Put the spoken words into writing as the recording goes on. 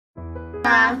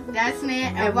That's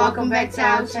Nan, and welcome back to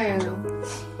our channel.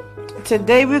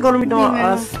 Today we're gonna be doing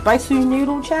a spicy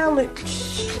noodle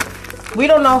challenge. We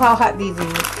don't know how hot these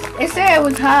is. It said it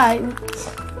was hot.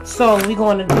 So we're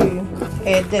gonna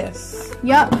add this.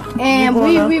 Yup, and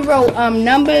we wrote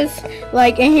numbers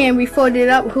like in here. We folded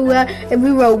up whoever.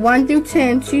 We wrote 1 through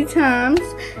 10 2 times,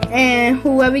 and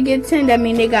whoever gets 10, that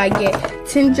means they gotta get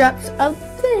 10 drops of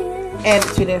this. Add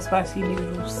it to their spicy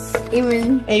noodles.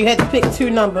 And you had to pick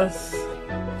 2 numbers.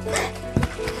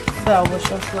 So what's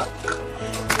your luck?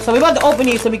 So we're about to open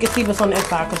these so we can see what's on the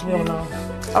inside because we don't know.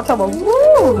 I'm talking about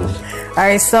woo!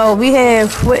 Alright, so we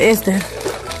have, what is this?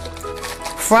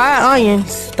 Fried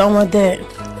onions. Don't want that.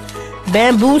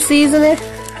 Bamboo seasoning.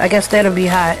 I guess that'll be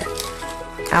hot.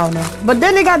 I don't know. But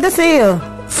then they got this here.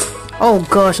 Oh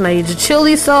gosh, now you the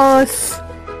chili sauce.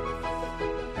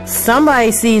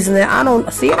 Somebody seasoning. I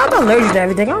don't see. I'm allergic to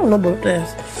everything. I don't know about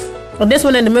this. But this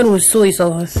one in the middle is soy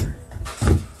sauce.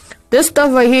 This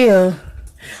stuff right here,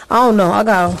 I don't know. I'm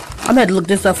gonna have to look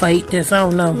this up if I eat this. I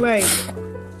don't know. Right.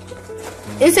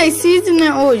 It's a seasoning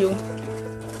oil.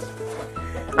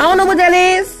 I don't know what that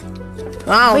is.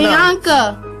 I don't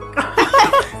Bianca. know.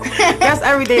 That's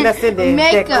everything that's in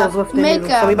there. That goes with the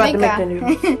noodles. So we about to make the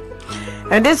noodles.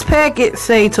 And this packet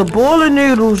say to boil the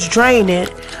noodles, drain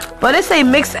it. But it say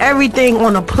mix everything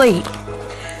on a plate.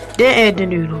 Then add the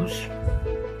noodles.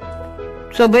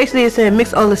 So basically it said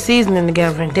mix all the seasoning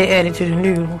together and then add it to the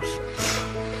noodles.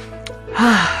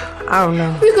 I don't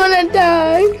know. We're gonna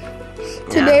die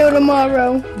today or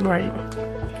tomorrow. Right.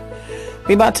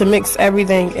 We about to mix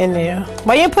everything in there.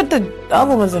 Why you didn't put the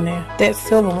other ones in there? That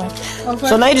silver one. Okay.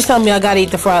 So now you just telling me I gotta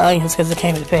eat the fried onions because it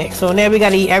came in the pack. So now we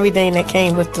gotta eat everything that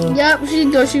came with the. Yep, she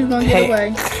thought she was gonna get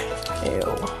away.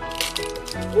 Ew.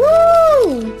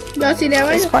 Woo! Y'all see that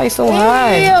right? It's probably so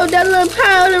high. Ew, that little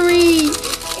powdery.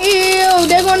 Ew,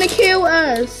 they're gonna kill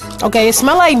us. Okay, it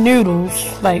smell like noodles,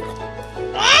 like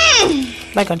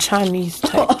a Chinese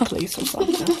type place or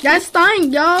something. That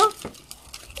stank, y'all.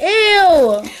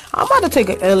 Ew. I'm about to take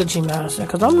an allergy medicine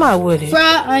because I'm not with it.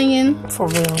 Fried onion. For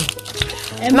real.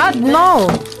 No.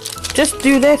 Just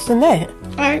do this and that.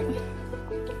 Alright.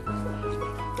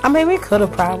 I mean, we could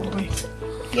have probably.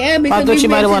 Yeah, because I thought you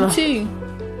might want to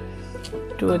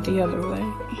do it the other way.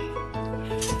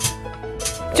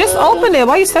 Just open it.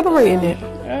 Why are you separating it?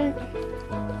 Alright.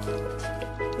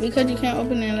 Because you can't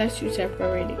open it unless you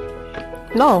separate it.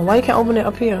 No, why you can't open it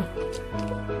up here?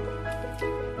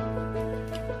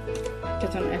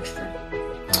 Because I'm extra.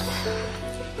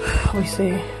 Let me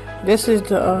see. This is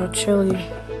the chili.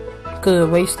 Good,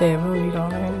 waste that. We don't need all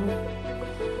that.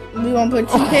 We gonna put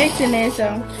 2 cakes in there,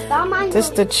 so. This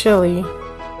is the chili.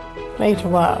 Major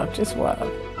wild, just wild.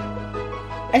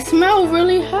 It smells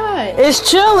really hot. It's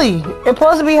chili. It's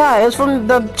supposed to be hot. It's from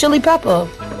the chili pepper.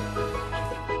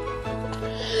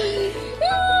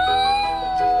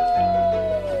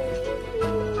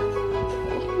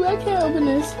 I can't open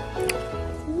this.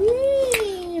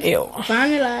 Ew.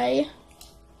 Finally.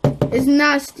 It's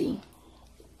nasty.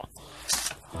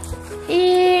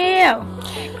 Ew.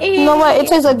 You know what? It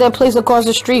tastes like that place across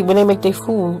the street when they make their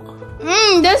food.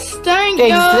 That stink,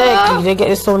 Exactly. They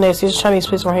get it so nasty. This Chinese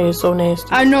place right here is so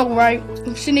nasty. I know, right?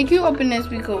 Shouldn't you open this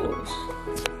because?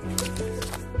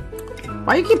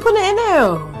 Why you keep putting it in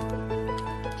there?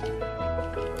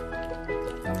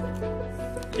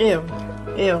 Ew.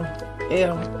 Ew.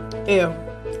 Ew. Ew.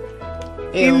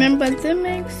 Ew. Remember the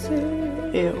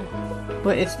mixer. Ew.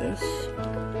 What is this?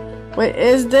 What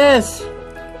is this?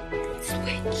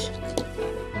 Switch.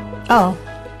 Oh.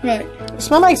 Right. It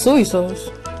smells like soy sauce.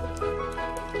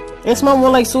 It smells more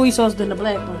like soy sauce than the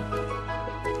black one.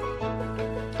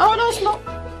 Oh, no, it's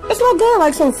not good.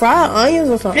 Like some fried onions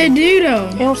or something. It do though.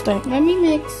 It don't stink. Let me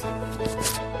mix.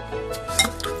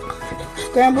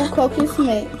 Scrambled cookies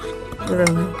mix.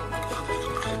 Really?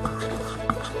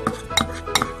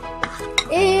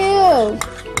 Ew.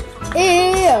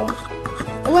 Ew.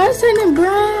 Why is it turning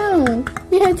brown?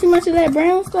 We had too much of that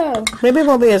brown stuff. Maybe it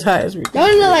won't be as hot as we think. That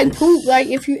would look like poop, like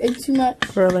if you ate too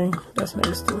much. Really? That's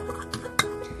nasty.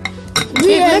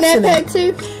 We had that pack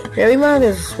too. Yeah, we might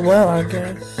as well, I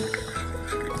guess.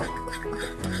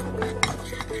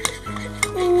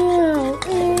 Ew,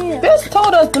 ew. This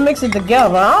told us to mix it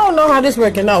together. I don't know how this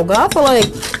working out, but I feel like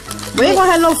we ain't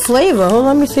gonna have no flavor. Hold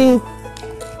on, let me see.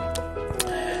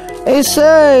 It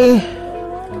say,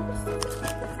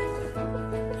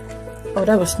 oh,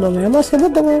 that was snowman. I must have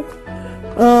looked at it.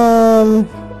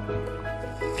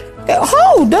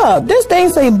 Hold up. This thing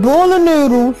say boil the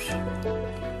noodles.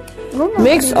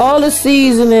 Mix all the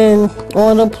seasoning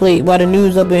on a plate while the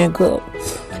noodles are being cooked.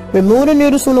 Remove the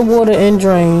noodles from the water and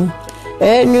drain.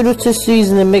 Add noodles to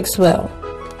season and mix well.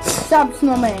 Stop,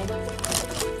 snowman.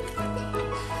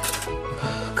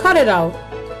 Cut it out.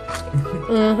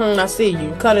 I see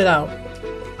you. Cut it out.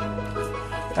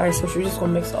 Alright, so we're just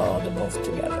gonna mix all the both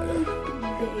together.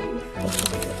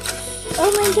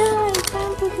 Oh my god, I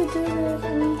can't put the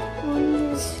dough on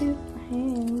his two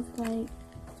hands. Like,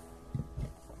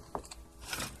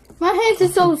 my hands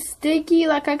are so sticky,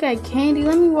 like I got candy.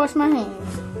 Let me wash my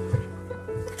hands.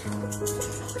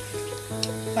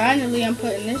 Finally, I'm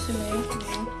putting this in there.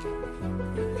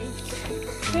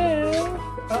 Yeah.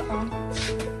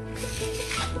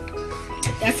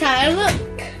 That's how it look.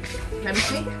 Let me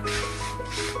see.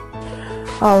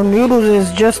 Our noodles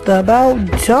is just about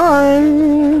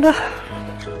done.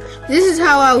 This is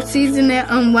how I'll season it.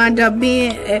 Wound up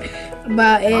being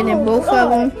by adding both of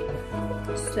them.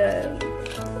 So, yeah.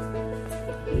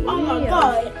 Oh my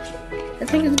god! I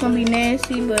think it's gonna be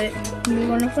nasty, but we're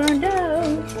gonna find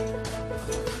out.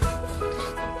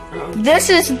 This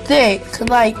is thick.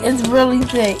 Like, it's really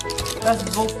thick. That's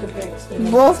both the packs.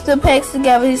 Both the packs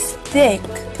together is thick.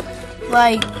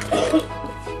 Like,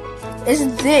 it's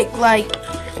thick. Like,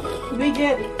 we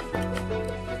get it.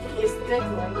 It's thick,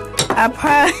 like.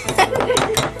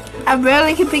 I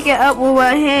barely can pick it up with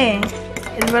one hand.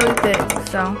 It's really thick.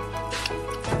 So,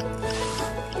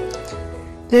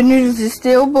 the noodles is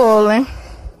still boiling.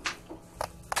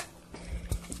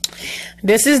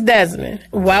 This is Desmond.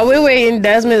 While we're waiting,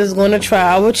 Desmond is going to try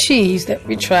our cheese that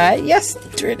we tried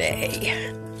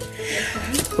yesterday.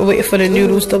 We're waiting for the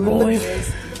noodles to boil.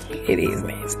 It is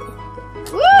nasty.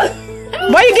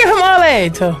 Why you give him all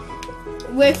that, though?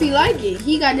 Well, if he like it,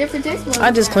 he got different taste buds. I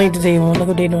just cleaned the table. Look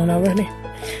what they doing already.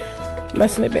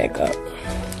 Messing it back up.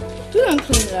 You don't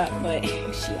clean it up, but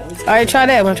she always. All right, try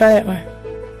that one. Try that one.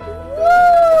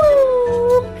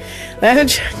 Woo! Let her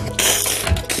try.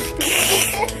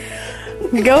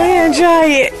 Go ahead and try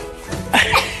it.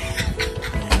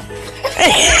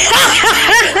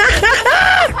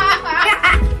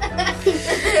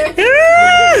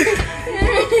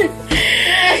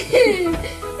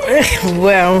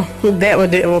 Well, that one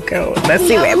didn't work out. Let's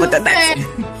see what happened to that.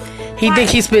 He think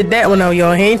he spit that one out,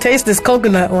 y'all. He ain't taste this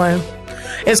coconut one.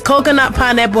 It's coconut,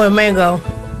 pineapple, and mango.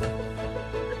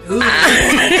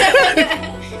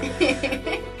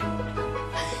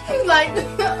 He's like,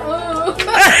 oh.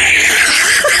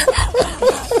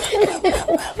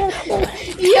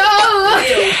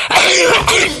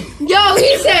 Yo,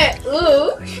 he said,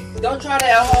 ooh. Don't try that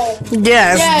at home.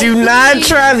 Yes, do not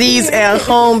try these at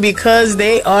home because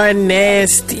they are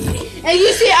nasty. And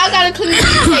you see, I gotta clean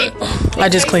the table. I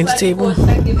just cleaned the table.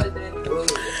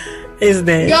 It's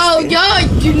nasty.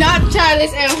 Yo, do not try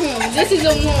this at home. This is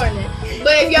a warning.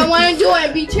 But if y'all want to do it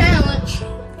and be challenged,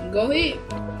 go ahead.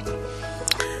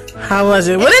 How was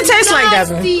it? What did it taste like,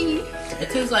 Desmond? It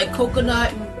tastes like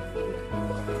coconut.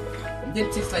 Then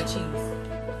it tastes like cheese.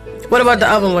 What about the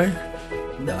other one?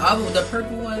 The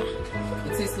purple one.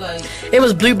 It tastes like. It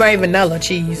was blueberry vanilla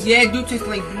cheese. Yeah, it do taste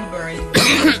like blueberry.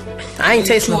 I ain't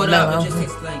tasting vanilla. It just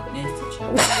tastes like nasty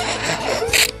cheese.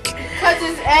 Cause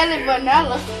it's added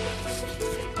vanilla.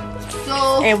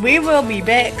 So. And we will be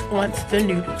back once the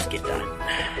noodles get done.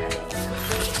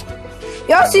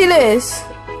 Y'all see this?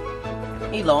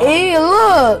 He long. Hey,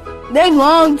 look. They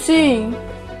long too.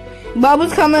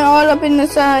 Bubbles coming all up in the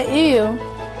side. Ew.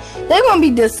 They're gonna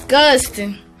be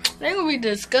disgusting. They're gonna be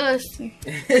disgusting.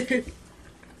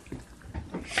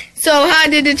 So, how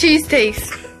did the cheese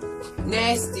taste?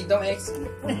 Nasty. Don't ask me.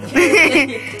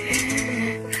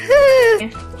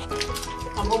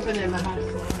 I'm opening my hot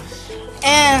sauce.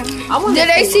 And did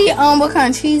they see what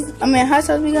kind of cheese? I mean, hot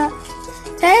sauce we got?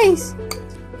 Taste.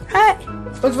 Hot.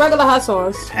 It's regular hot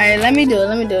sauce. Alright, let me do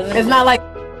it. It's not like.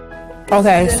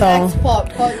 Okay, so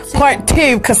part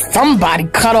two, because somebody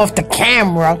cut off the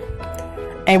camera.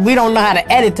 And we don't know how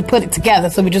to edit to put it together,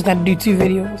 so we just got to do 2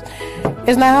 videos.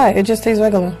 It's not hot. It just tastes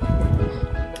regular.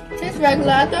 Tastes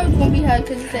regular. I thought it was going to be hot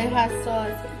because it said hot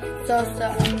sauce.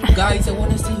 Guys, I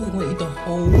want to see who's going to eat the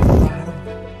whole bottle.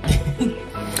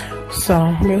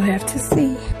 So, we'll have to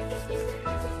see.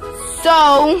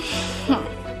 So,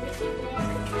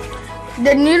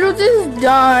 the noodles is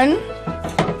done.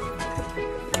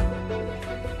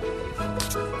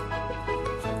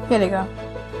 Here they go.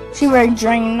 She already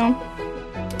drained them.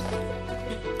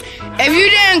 If you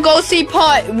didn't go see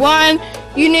part 1,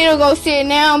 you need to go see it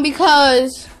now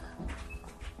because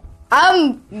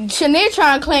Shanae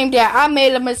trying to claim that I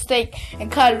made a mistake and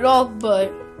cut it off,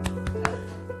 but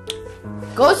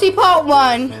go see part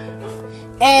 1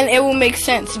 and it will make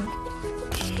sense.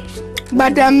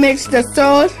 But I mixed the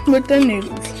sauce with the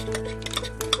noodles.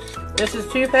 This is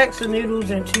 2 packs of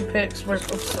noodles and 2 packs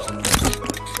worth of sauce.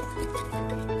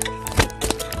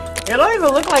 It don't even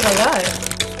look like a lot.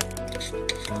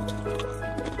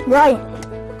 Right.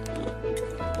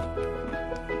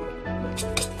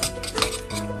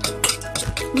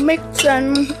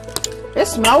 Mixing. It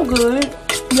smells good.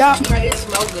 Yeah. Right, it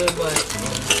smells good, but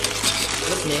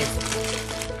it's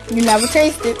nasty. You never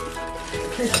taste it.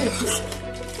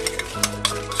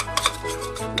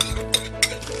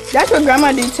 That's what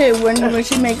grandma did too when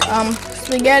she make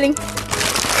spaghetti.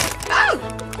 Oh,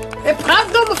 it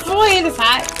popped on the floor and it's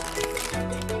hot.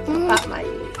 Pop my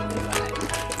head.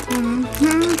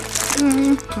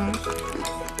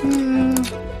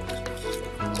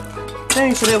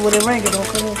 Dang, so that when it rain, it don't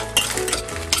come in.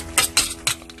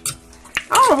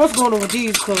 I don't know what's going on with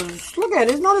these, cause look at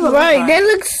it, it's not even Right, they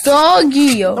look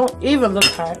soggy. don't even look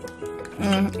hot.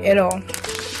 At all.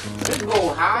 It's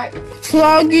go hot.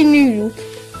 Soggy noodles.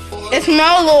 It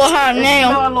smells a little hot It now.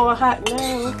 smell a little hot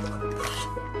now.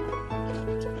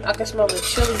 I can smell the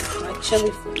chili, like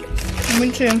chili food.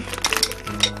 Me too.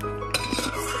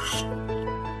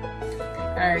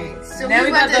 Alright, So now we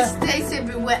we got got to the taste it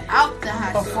without the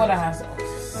hot before sauce. the hot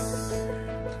sauce.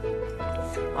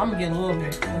 I'm gonna get a little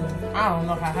bit. I don't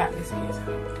know how hot this is.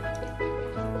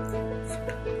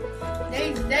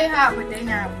 They hot, but they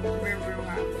not real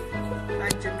hot.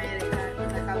 Like dramatic hot,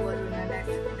 like I was when I next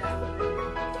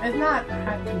It's not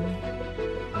hot to me.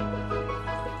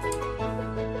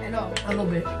 at all. A little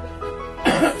bit.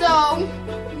 So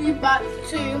we about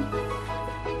to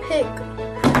pick.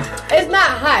 It's not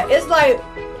hot. It's like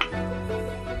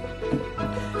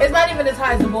it's not even as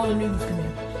hot as the bowl of noodles to me.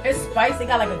 It's spicy.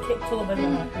 Got like a kick to it, but it's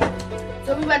not hot.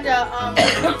 So we about to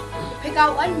pick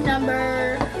out a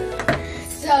number.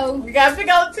 So We gotta pick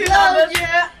out two close numbers. your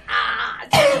eyes.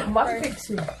 I'm about to pick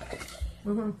two.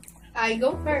 I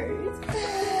go first.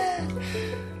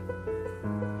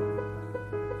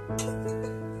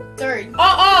 3.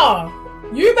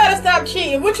 You better stop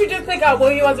cheating. What you just pick out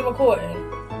when you wasn't recording?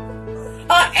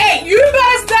 8. You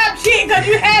better stop cheating because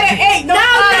you had an 8. No.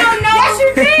 Yes,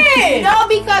 you did. No,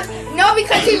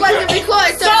 because he wasn't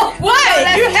recording. So what?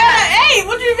 let's You do had an 8.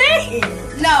 What do you mean?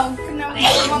 No. Can I do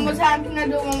it one more time? Can I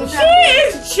do it one more She time?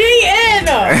 is cheating.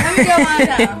 Let me do it one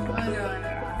time.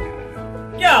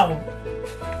 Yo.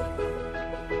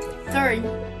 3.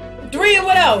 3 and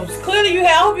what else? Clearly you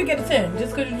had. I hope you get a 10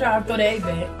 just because you try to throw the 8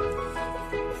 back.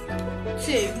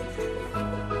 2.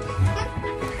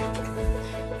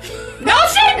 No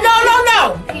shit. No.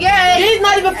 Yeah. These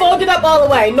not even folded up all the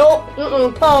way. No.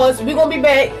 Pause. We gonna be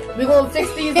back. We gonna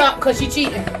fix these up because she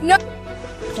cheating. No.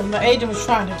 So my agent was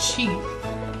trying to cheat.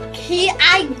 Here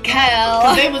I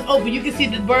Cause go. they was open. You can see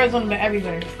the birds on them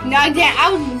everywhere. No, I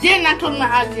didn't. I close my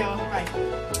eyes, y'all. Right.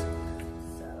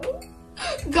 So,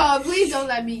 God, please don't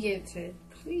let me get 10.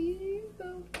 Please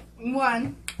don't.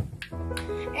 1.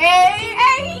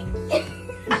 Hey.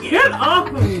 Get off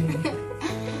of me.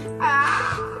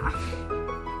 Ah.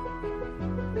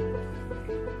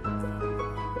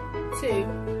 2.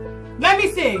 Let me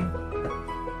see.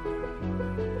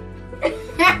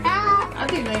 I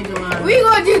think they do mine. We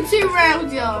gonna do 2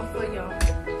 rounds, y'all, for y'all.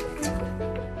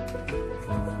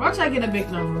 Watch I get a big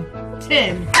number.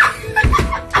 10.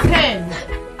 10.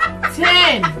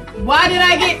 10. Why did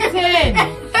I get 10?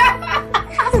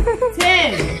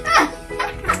 10.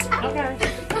 Okay.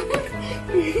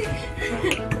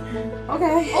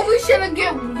 Okay. Oh, we should have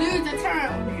lose the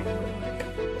turn.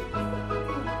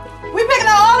 We picking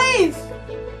out all these.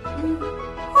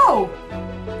 Oh.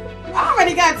 I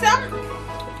already got 10.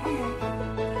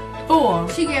 4.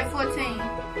 She get 14.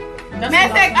 That's Matter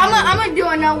of fact, enough. I'm gonna do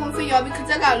another one for y'all because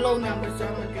I got low numbers, so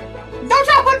I'm gonna do another one. Don't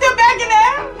y'all put them back in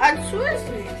there. I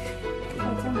twisted.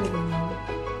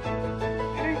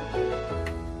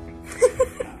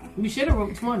 We should have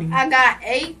wrote 20. I got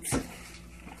 8.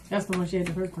 That's the one she had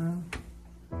the first time.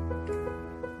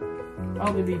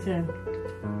 Oh, it'd be 10.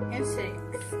 And 6.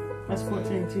 That's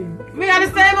 14 too. We got the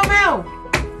same amount.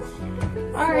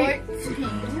 All right. 14.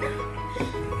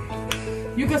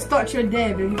 You can start your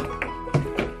day, baby.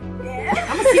 Yeah.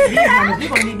 I'm gonna keep these numbers. We're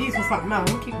gonna need these for something else.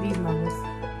 I'm gonna keep these numbers. 1,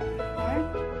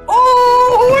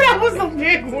 Oh, that was a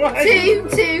big one. 2,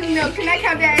 2. No, can I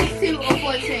count that as 2 or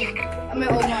 14? I mean,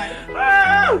 or 1.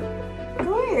 Ah,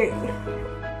 go ahead.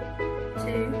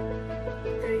 2,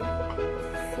 3,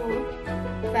 4,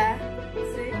 5,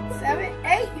 6, 7,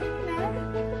 8, 9,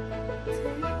 10,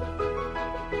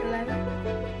 11,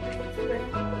 12, 13,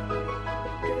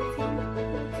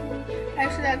 14.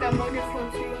 Actually, I got more than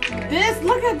 14. but- This,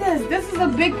 look at this. This is a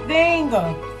big thing.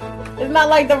 It's not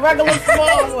like the regular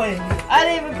small one. I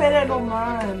didn't even pay that no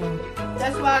mind.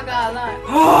 That's why I got a lot.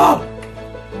 Oh,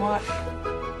 what?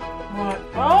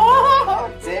 Oh,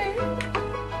 10.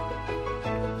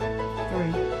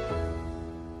 3.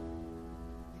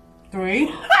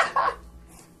 3,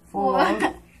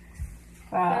 4,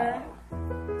 5,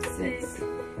 6,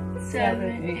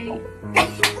 7, 8.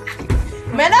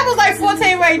 Man, that was like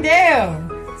 14 right there.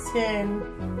 10.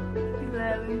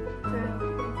 11, 12.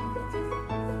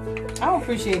 I don't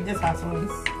appreciate this hot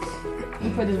sauce. You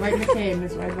put this right in the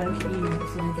cabinets, right by the key, so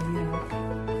we can be out.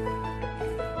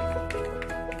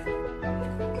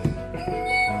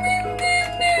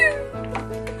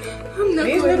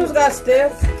 These noodles got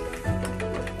stiff.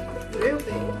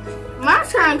 Really? My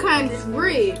turn kind of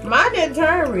red. Mine didn't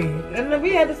turn red, and then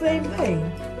we had the same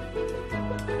thing.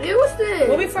 It was this.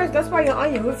 When we first, that's why your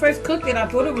onion. When we first cooked it, I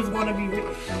thought it was going to be red.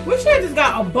 We should have just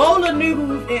got a bowl of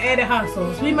noodles and added hot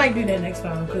sauce. We might do that next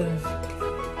time, because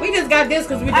we just got this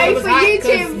because we thought it was hot,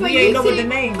 because we didn't know what the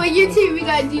name was. For YouTube, we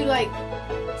got to do like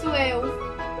 12.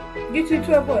 YouTube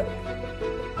 12 what?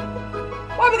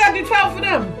 Why we got to do 12 for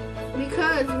them?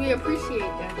 Because we appreciate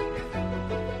that.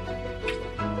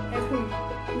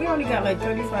 We only got like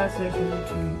 35 cents from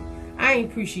YouTube. I ain't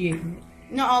appreciating it.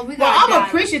 No, we got. Well, I'm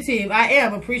appreciative. I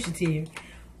am appreciative.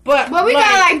 But we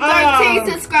got like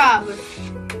 13 subscribers.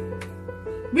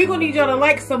 We gonna need y'all to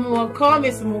like some more,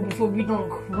 comment some more before we doing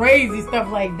crazy stuff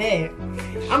like that.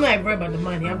 I'm not worried about the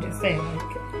money. I'm just saying,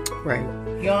 like, right.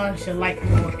 Y'all should like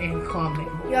more and comment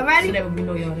more. Y'all ready? So that we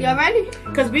know y'all. Y'all ready?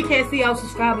 Because we can't see our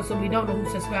subscribers, so we don't know who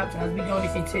subscribed to us. We can only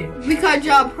see 2. Because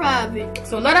y'all private.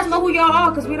 So let us know who y'all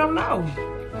are, because we don't know.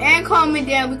 And comment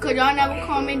down, because y'all never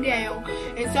comment down.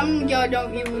 And some of y'all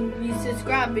don't even be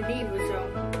subscribing either, so.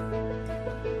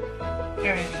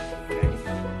 Alright.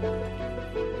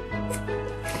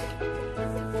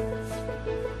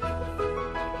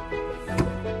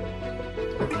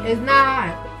 It's not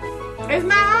hot. It's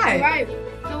not hot. Right.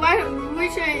 So why we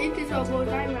shouldn't eat this whole bowl?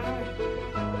 Not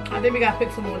hot. I think we gotta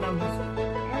pick some more numbers.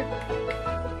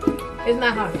 It's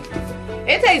not hot.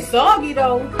 It tastes soggy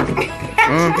though.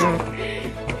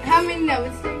 How many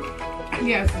numbers? 6?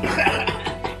 Yes.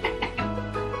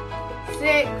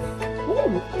 6.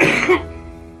 Ooh.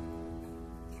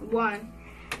 1.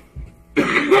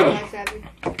 7.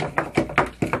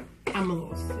 I'm a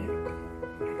little sick.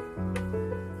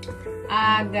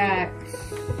 I got.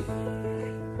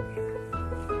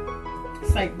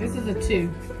 It's like this is a 2,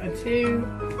 and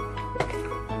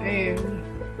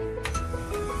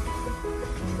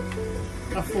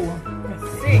a 4, a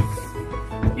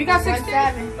 6. You got 6?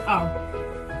 7. Oh.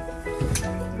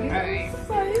 Alright.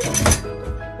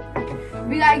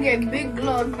 We gotta get big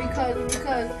gloves because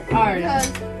Alright. because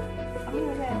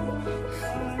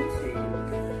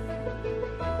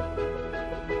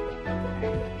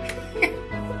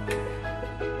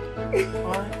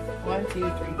One, 2, 3, 4,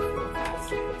 5,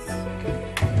 6.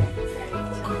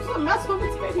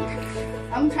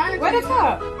 I'm trying to. Where the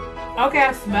top? Okay,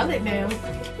 I smell it now.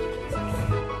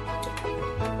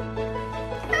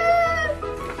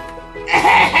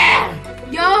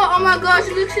 Yo, oh my gosh,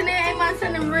 look at that, ain't mine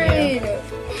turning red.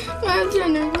 Mine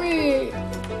turning red.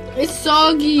 It's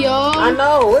soggy, y'all. I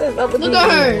know. What is up with Look at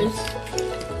hers.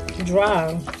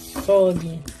 Dry,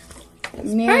 soggy,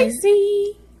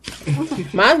 spicy.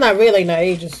 Mine's not really not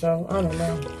ages, so I don't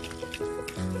know.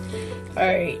 All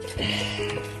right.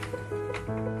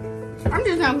 I'm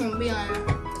just not gonna be on it.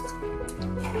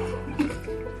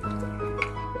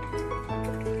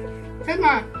 Take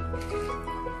mine.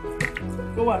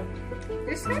 For what?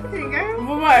 It's something, girl.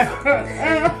 For what?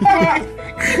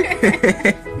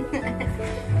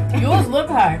 Yours look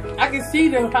hot. I can see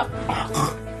them.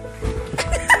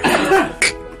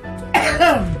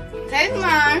 Taste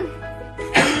mine.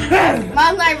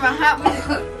 Mine's not even hot.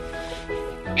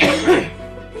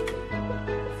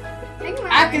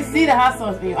 I can see the hot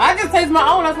sauce in you. I just taste my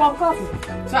own. That's why I'm coughing.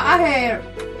 So I had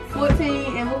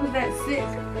 14 and what was that? 6.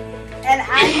 And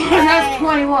I that's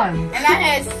 21. And I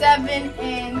had 7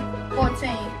 and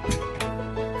 14.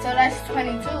 So that's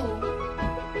 22.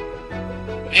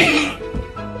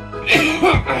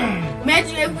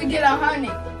 Imagine if we did 100.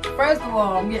 First of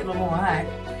all, I'm getting a little hot.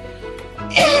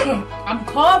 I'm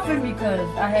coughing because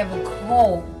I have a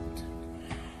cold.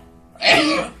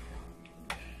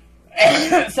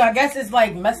 So I guess it's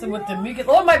like messing with the mucus,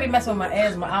 or it might be messing with my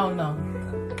asthma. I don't know.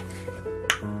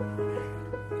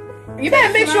 You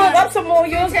better make sure it's up some more.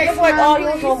 Yours look like all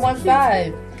yours on one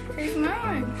side. Taste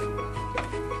mine.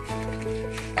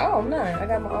 Oh no, I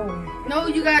got my own. No,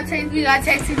 you gotta taste. We gotta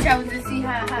taste each other to see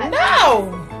how hot.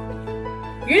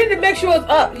 No. You need to make sure it's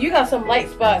up. You got some light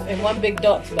spots and one big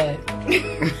dark spot.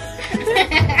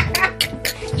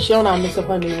 She don't know mix up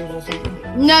her noodles or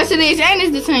something. No, so this ain't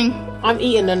is the thing. I'm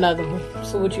eating another one.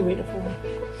 So what you waiting for?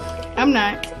 I'm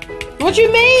not. What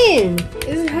you mean?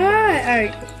 It's hot.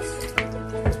 Alright.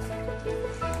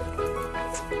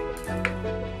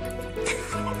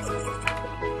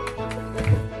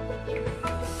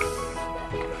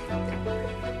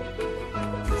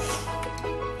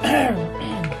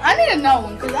 need another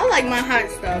one because I like my hot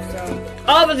stuff. So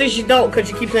obviously she don't because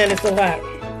you keep saying it's so hot.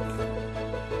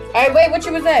 Alright, wait, what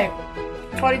you was at?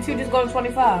 22 just go to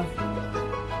 25.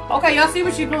 Okay, y'all see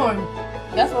what she doing.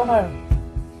 That's for her.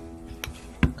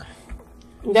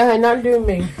 That had nothing to do with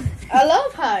me. I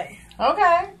love hot.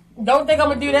 Okay. Don't think I'm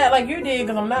gonna do that like you did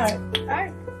because I'm not.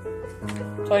 Alright.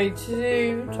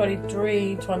 22,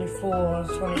 23, 24,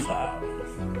 25.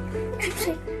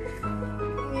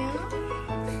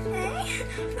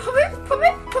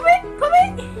 Pop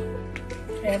it.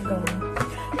 Half gone.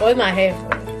 Well, it's not half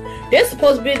gone. They're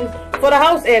supposed to be for the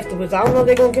house afterwards. I don't know if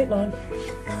they're gonna get none.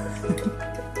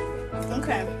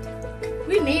 Okay.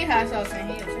 We need hot sauce in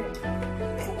here too.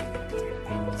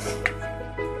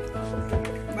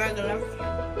 Regular.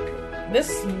 This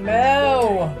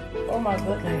smell. Oh my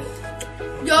goodness.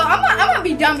 Yo, I'm gonna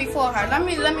be done before her.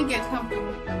 Let me get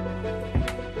comfortable.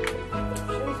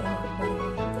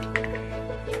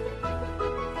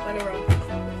 Let it roll.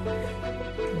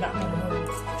 Not my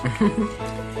nose.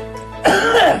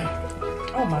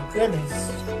 Oh my goodness.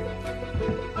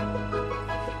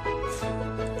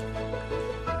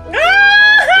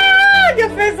 Your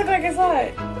face looks like it's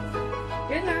hot.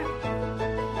 It's not.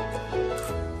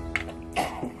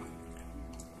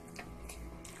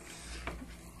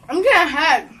 I'm getting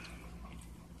hot.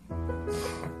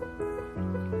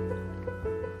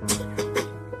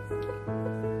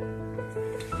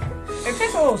 It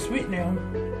tastes a little sweet now.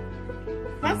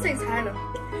 My tastes hotter.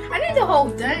 I need the whole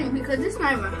thing because it's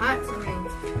not even hot to me.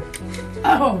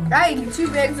 Oh. I ate 2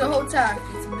 bags the whole time.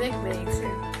 It's a big bag too.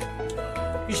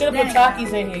 You should have put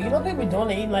Takis in here. You don't think we're doing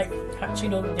it, eating like hot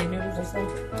Cheetos with their noodles or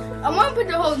something? I want to put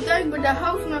the whole thing, but the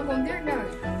house not gonna get done.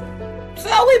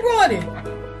 So we brought it.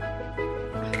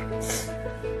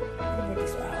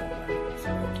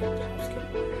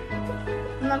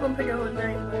 I'm not gonna put the whole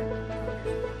thing, but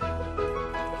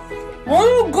Where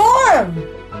you going?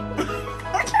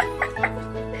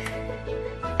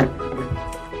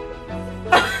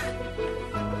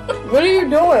 What are you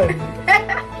doing?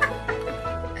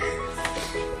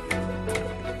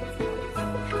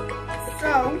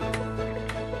 so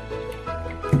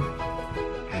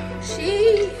she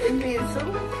is being so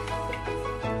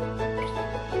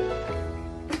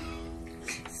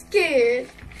scared.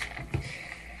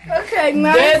 Okay,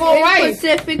 now That's all right.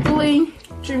 specifically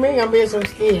What you mean I'm being so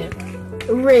scared?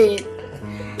 red.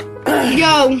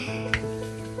 Yo,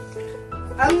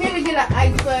 I'm gonna get an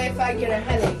ice bag if I get a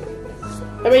headache.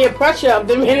 I mean, your pressure up,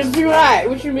 then it's too hot.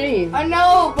 What you mean? I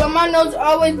know, but my nose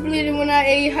always bleeding when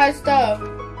I eat hot stuff.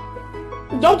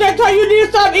 Don't that tell you need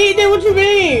to stop eating it? What you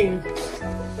mean?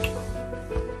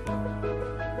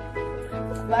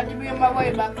 About to be on my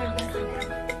way about to.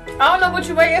 I don't know what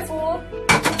you're waiting for.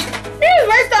 Here's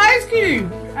race the ice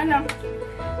cube. I know.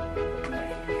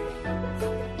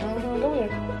 Go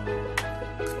ahead.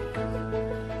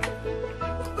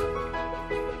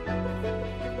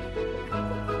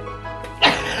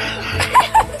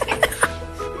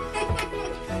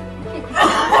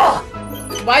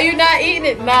 Why you not eating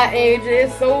it, my age?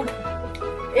 It's so.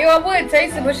 Ew, I wouldn't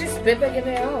taste it, but she spit back in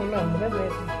there. I don't know. That's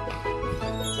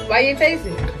nasty. Why you taste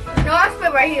it? No, I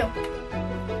spit right here.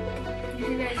 You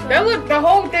see that? That look. The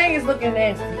whole thing is looking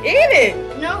nasty. Eat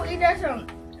it. No, eat that some.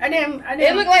 I didn't.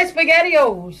 It look like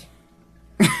SpaghettiOs.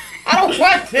 I don't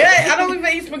want that. I don't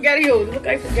even eat SpaghettiOs. It look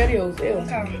like SpaghettiOs. Ew.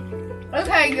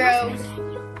 Okay, girls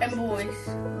and boys,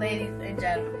 ladies and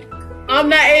gentlemen. I'm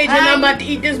not aging. I'm about to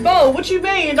eat this bowl. What you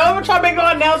mean? Don't even try to make no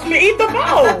announcement. Eat the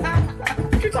bowl.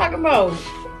 What you talking about?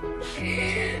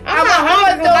 I'm not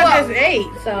hungry because I just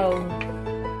ate. So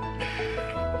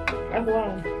that's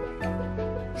why.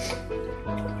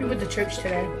 We went to church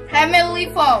today. Have me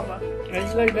leaf over. I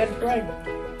just like better pray.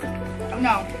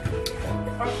 No.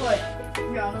 Or foot.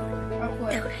 No. Or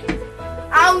foot.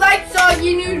 I don't like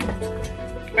soggy noodles.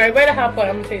 Alright, where the hot pot?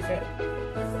 I'm gonna taste it.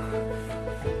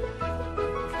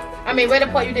 I mean, where the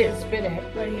pot you didn't spit at?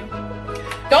 Right here.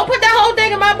 Don't put that whole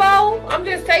thing in my bowl. I'm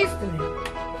just tasting it.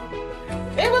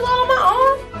 It was all on my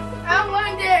arm. I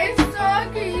wonder, it's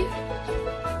soggy.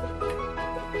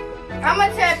 I'm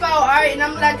gonna tap out, alright, and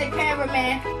I'm gonna let the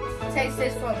cameraman taste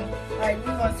this for me. Alright,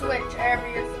 we're gonna switch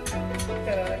areas.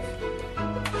 Good.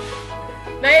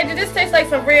 Now, Andrew, this tastes like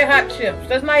some red hot chips.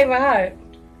 That's not even hot.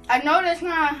 I know that's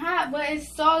not hot, but it's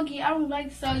soggy. I don't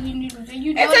like soggy noodles. And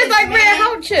you It tastes like red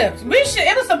hot chips. We should.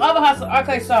 It was some other hot.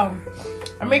 Okay, so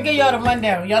I'm gonna give y'all the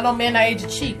rundown. Y'all know men our age are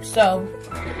cheap, so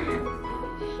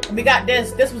we got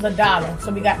this. This was $1,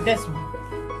 so we got this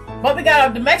one. But we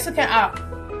got the Mexican out.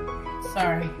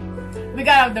 Sorry, we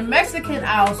got the Mexican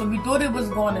aisle, so we thought it was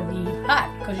going to be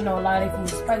hot because you know a lot of their food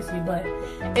is spicy, but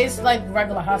it's like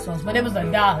regular hot sauce. But it was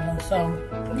 $1, so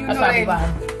You that's know why we they, buy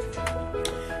it.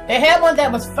 They had one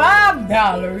that was $5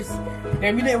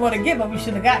 that we didn't want to get, but we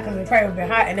should have got because it probably would have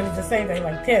been hot, and it was the same thing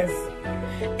like this.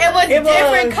 It was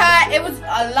different kind. It was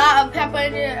a lot of pepper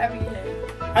in it. Everything.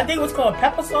 I think it was called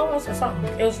pepper sauce or something.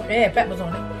 It had peppers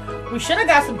on it. We should have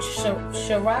got some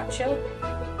sriracha.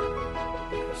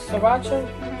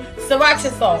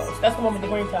 Sriracha sauce. That's the one with the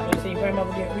green top. Let's see,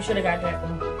 grandmother did. We should have got that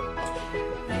one.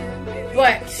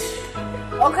 But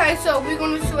okay, so we're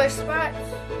gonna switch spots.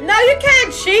 No, you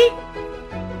can't cheat.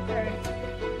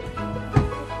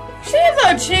 She's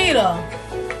a cheater.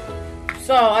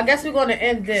 So I guess we're gonna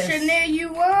end this. Chanel,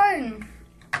 you won.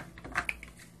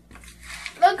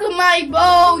 Look at my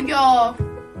bowl, y'all.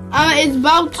 It's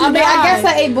about to die. I guess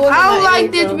I ate both. I don't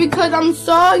like this because I'm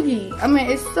soggy.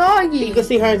 It's soggy. You can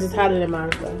see hers is hotter than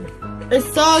mine. So. It's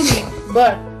soggy.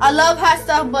 But I love hot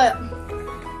stuff, but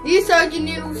these soggy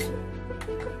noodles.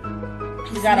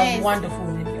 You got a wonderful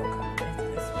video coming after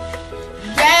this.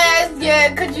 Yes, yeah,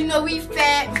 because you know we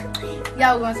fat.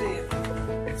 Y'all gonna see it.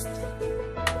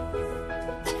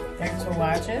 Thanks for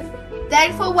watching.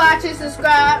 Thanks for watching.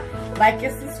 Subscribe. Like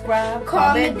and subscribe.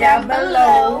 Comment down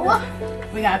below.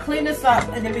 We gotta clean this up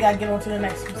and then we gotta get on to the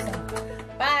next one.